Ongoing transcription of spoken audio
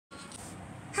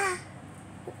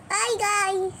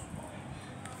guys.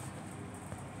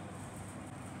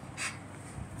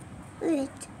 Wait.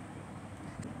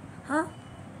 Huh?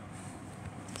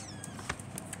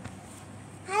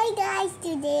 Hi guys,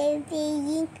 today we're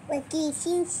playing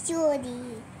vacation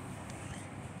story.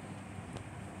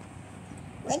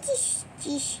 What is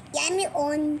this? Let me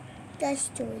on the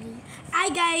story. Hi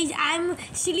guys, I'm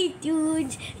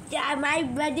sillytoons. Yeah, my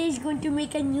brother is going to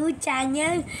make a new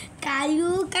channel,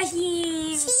 Kalu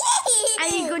Kasim.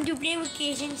 And he's going to play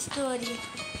vacation story.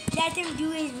 Let him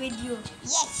do his video.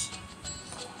 Yes.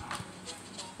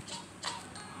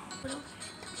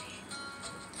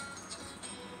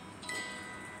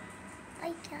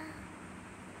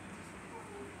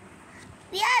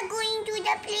 We are going to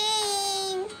the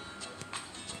plane.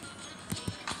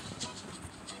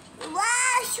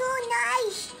 Wow, so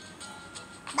nice.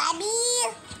 Bobby,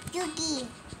 Yuki.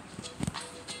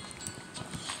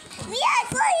 We are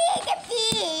going to the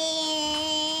plane.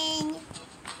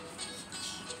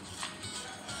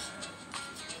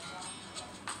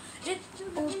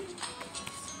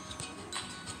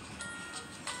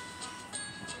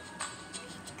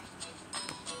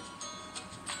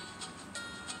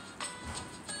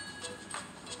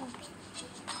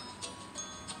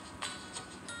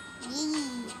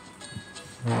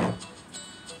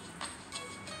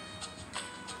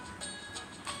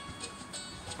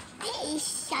 There is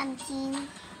something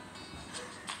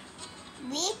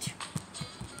with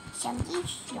something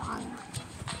strong.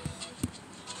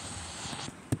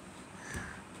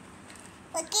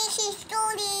 Vacation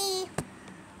story.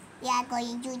 We are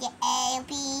going to the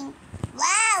airplane.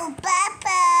 Wow,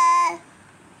 Papa!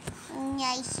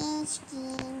 Nice and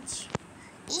stinch.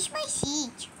 This is my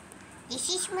seat. This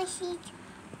is my seat.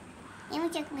 Let me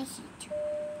check my seat.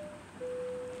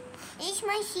 This is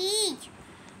my seat.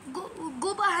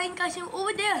 Go behind Kasim,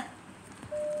 over there.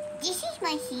 This is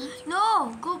my seat.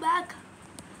 No, go back.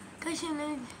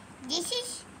 Kasim, This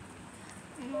is...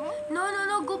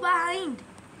 no, go behind.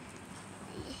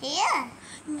 Here.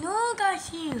 No,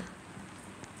 Kasim.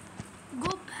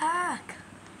 Go back.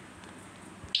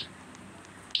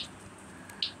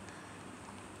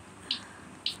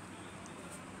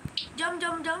 Jump.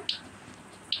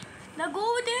 Now go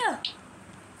over there.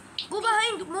 Go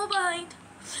behind, more behind.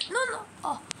 No.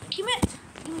 Oh, give me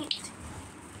it.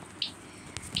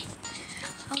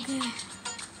 Okay.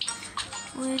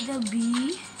 Where's the B?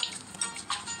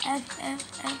 F.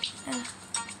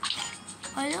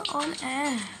 All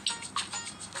F.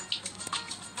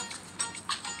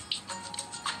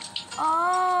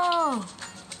 Oh.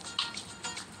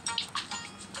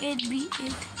 It be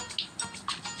it.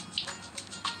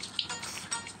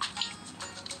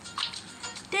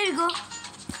 There you go.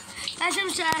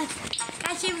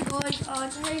 Kasim goes on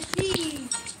her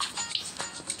feet.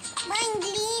 My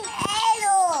green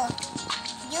arrow.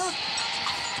 You.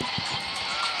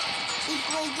 It's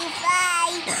going to fly.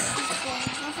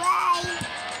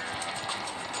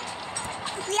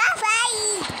 We are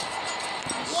flying.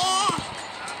 Yeah.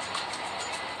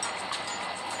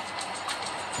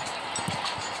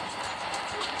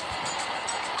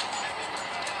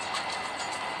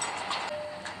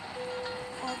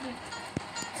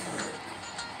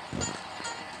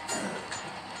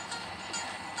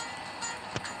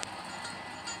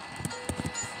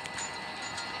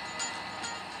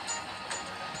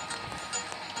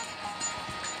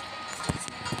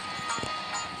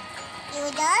 You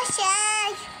don't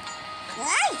say.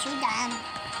 Why should I?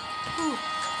 Who?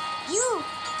 You.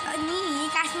 Me,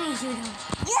 Kasim should.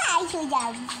 You I should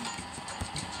have.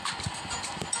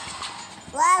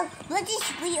 Wow, what is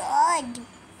weird?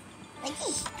 What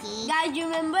is this? Guys,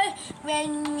 remember when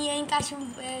me and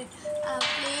Kasim played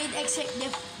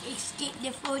Escape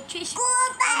the Fortress? Go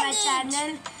On my back.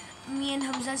 channel, me and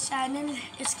Hamza's channel,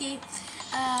 Escape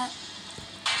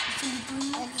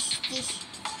What is this?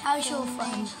 How so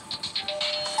fun.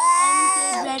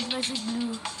 Oh. Red versus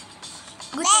blue.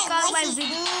 Go Red check out my versus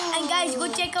video. blue. And guys, go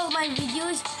check out my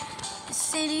videos.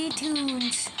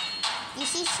 Sillytoons.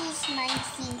 This is my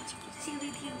seat.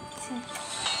 Sillytoons.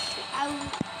 I'll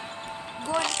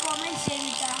go in the comment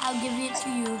section. I'll give it to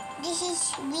you. This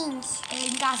is wings.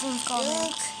 In Kasim's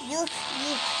comment. Look.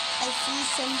 I see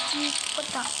something. What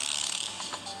the?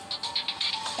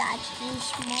 That is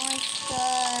monster.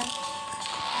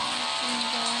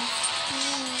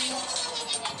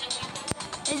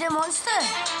 Is it a monster?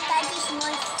 That is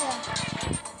monster.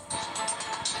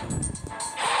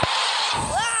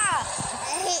 Wow!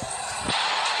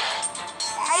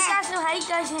 Hi Kasim. Hi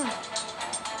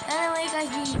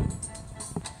Kasim.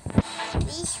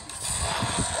 This.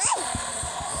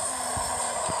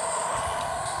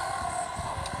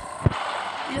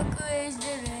 Look, where is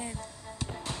the red?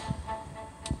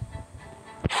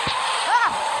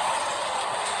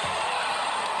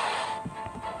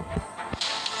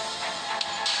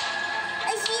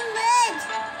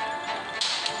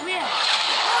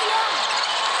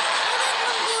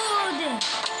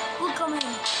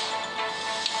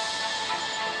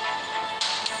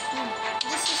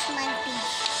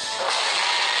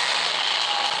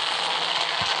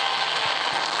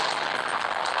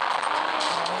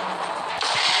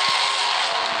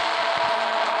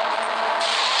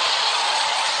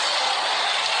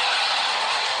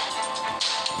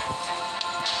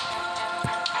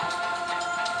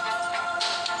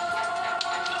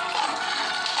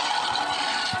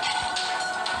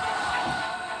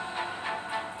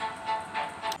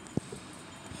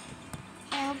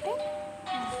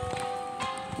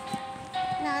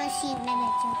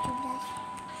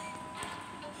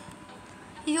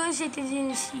 to sit in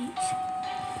the seat.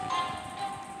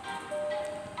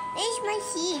 Where's my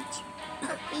seat?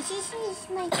 This is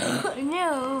my seat.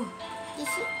 No. This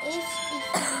is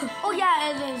Oh yeah,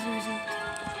 it is.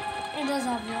 It does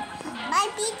have that. my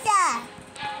pizza.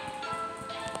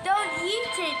 Don't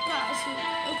eat it, Cassie.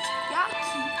 It's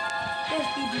yucky. This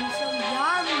pizza is so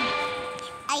yummy.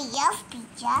 I love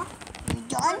pizza. You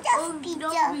don't love pizza.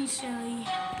 Don't be silly.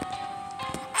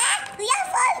 We are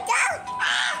falling down.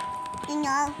 You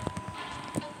know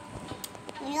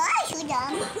I should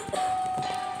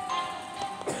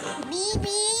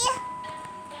Baby.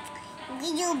 We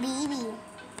can do baby.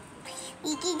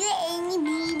 We can do any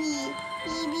baby.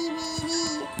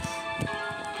 Baby.